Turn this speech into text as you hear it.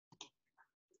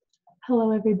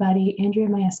Hello, everybody. Andrea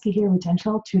Twarowski here with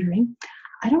Dentalelle Tutoring.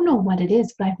 I don't know what it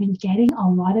is, but I've been getting a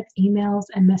lot of emails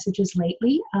and messages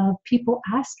lately of people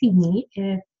asking me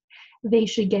if they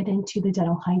should get into the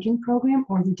dental hygiene program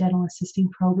or the dental assisting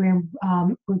program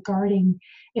regarding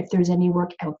if there's any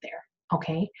work out there.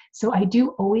 Okay, so I do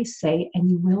always say, and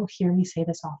you will hear me say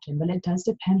this often, but it does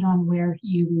depend on where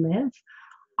you live.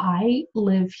 I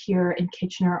live here in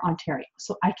Kitchener, Ontario,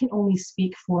 so I can only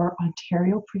speak for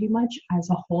Ontario pretty much as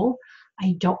a whole.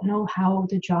 I don't know how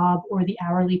the job or the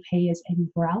hourly pay is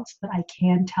anywhere else, but I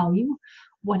can tell you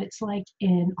what it's like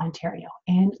in Ontario.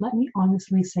 And let me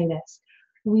honestly say this.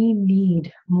 We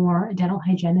need more dental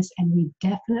hygienists and we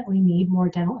definitely need more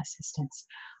dental assistants.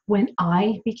 When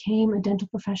I became a dental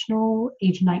professional,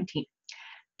 age 19,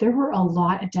 there were a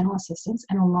lot of dental assistants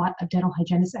and a lot of dental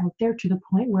hygienists out there to the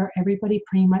point where everybody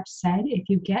pretty much said, if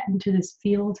you get into this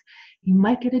field, you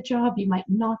might get a job, you might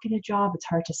not get a job. It's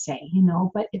hard to say,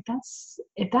 but if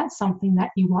that's something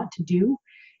that you want to do,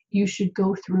 you should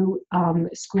go through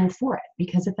school for it.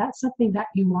 Because if that's something that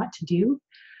you want to do,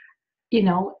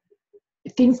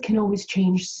 things can always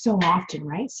change so often,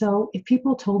 right? So if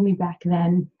people told me back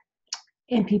then,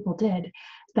 and people did,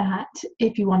 that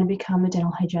if you want to become a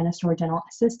dental hygienist or a dental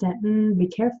assistant, be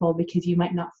careful because you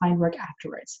might not find work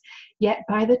afterwards. Yet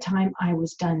by the time I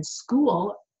was done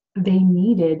school, they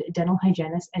needed dental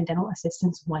hygienists and dental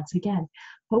assistants once again.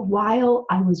 But while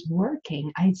I was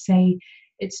working, I'd say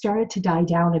it started to die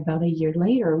down about a year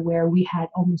later where we had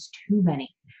almost too many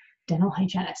dental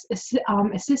hygienists.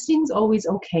 Assisting is always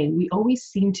okay. We always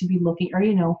seem to be looking,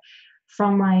 or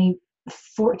from my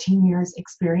 14 years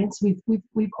experience,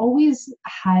 we've always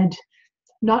had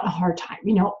not a hard time.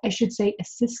 I should say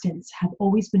assistants have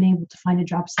always been able to find a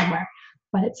job somewhere,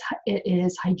 but it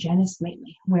is hygienists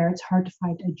mainly where it's hard to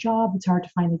find a job. It's hard to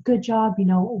find a good job,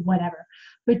 whatever.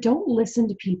 But don't listen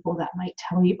to people that might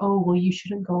tell you, oh, well, you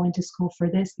shouldn't go into school for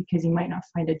this because you might not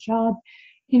find a job.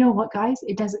 You know what, guys?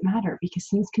 It doesn't matter because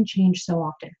things can change so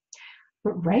often.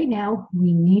 But right now,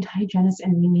 we need hygienists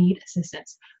and we need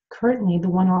assistants. Currently, the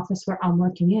one office where I'm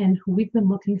working in, we've been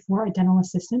looking for a dental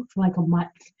assistant for like a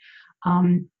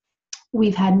month.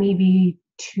 We've had maybe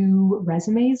 2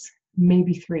 resumes,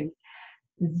 maybe 3.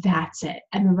 That's it.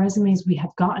 And the resumes we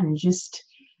have gotten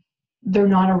they're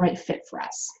not a right fit for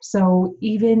us. So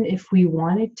even if we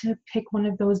wanted to pick one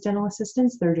of those dental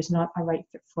assistants, they're just not a right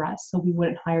fit for us. So we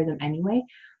wouldn't hire them anyway.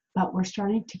 But we're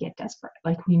starting to get desperate.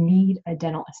 Like we need a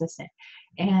dental assistant.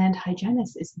 And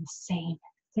hygienist is the same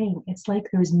thing. It's like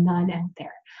there's none out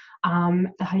there.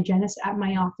 The hygienist at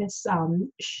my office,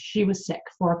 she was sick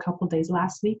for a couple days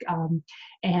last week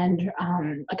and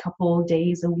a couple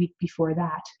days a week before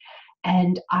that.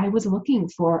 And I was looking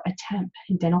for a temp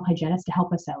dental hygienist to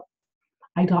help us out.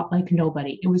 I got like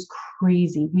nobody. It was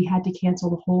crazy. We had to cancel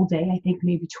the whole day, I think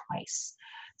maybe twice.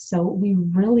 So we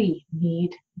really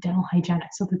need dental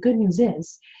hygienists. So the good news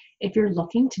is, if you're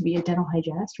looking to be a dental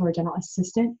hygienist or a dental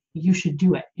assistant, you should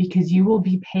do it because you will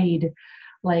be paid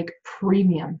like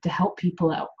premium to help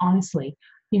people out. Honestly,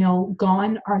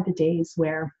 gone are the days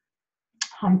where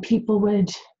people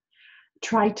would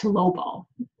try to lowball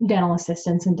dental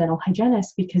assistants and dental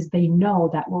hygienists because they know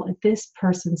that, well, if this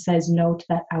person says no to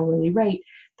that hourly rate,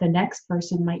 the next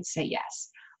person might say yes.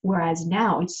 Whereas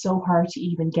now it's so hard to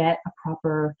even get a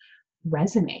proper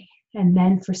resume. And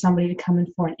then for somebody to come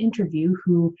in for an interview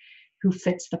who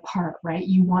fits the part, right?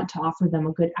 You want to offer them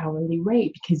a good hourly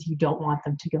rate because you don't want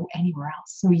them to go anywhere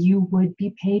else. So you would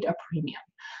be paid a premium.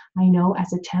 I know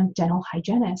as a temp dental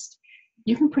hygienist,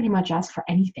 you can pretty much ask for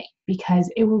anything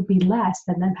because it will be less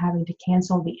than them having to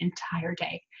cancel the entire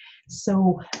day.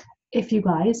 So if you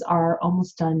guys are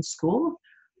almost done school,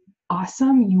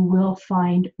 awesome, you will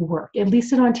find work, at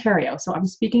least in Ontario. So I'm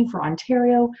speaking for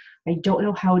Ontario. I don't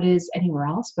know how it is anywhere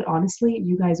else, but honestly,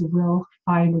 you guys will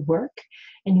find work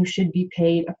and you should be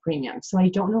paid a premium. So I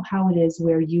don't know how it is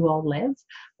where you all live,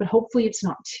 but hopefully it's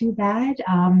not too bad.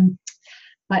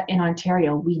 But in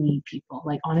Ontario, we need people.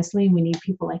 Like honestly, we need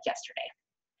people like yesterday.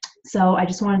 So I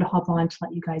just wanted to hop on to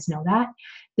let you guys know that.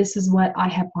 This is what I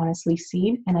have honestly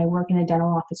seen, and I work in a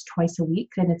dental office twice a week,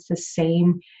 and it's the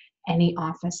same any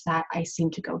office that I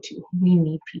seem to go to. We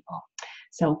need people.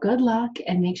 So good luck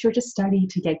and make sure to study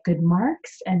to get good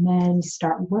marks and then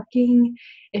start working.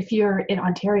 If you're in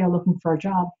Ontario looking for a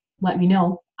job, let me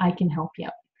know. I can help you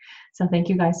out. So thank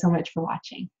you guys so much for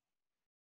watching.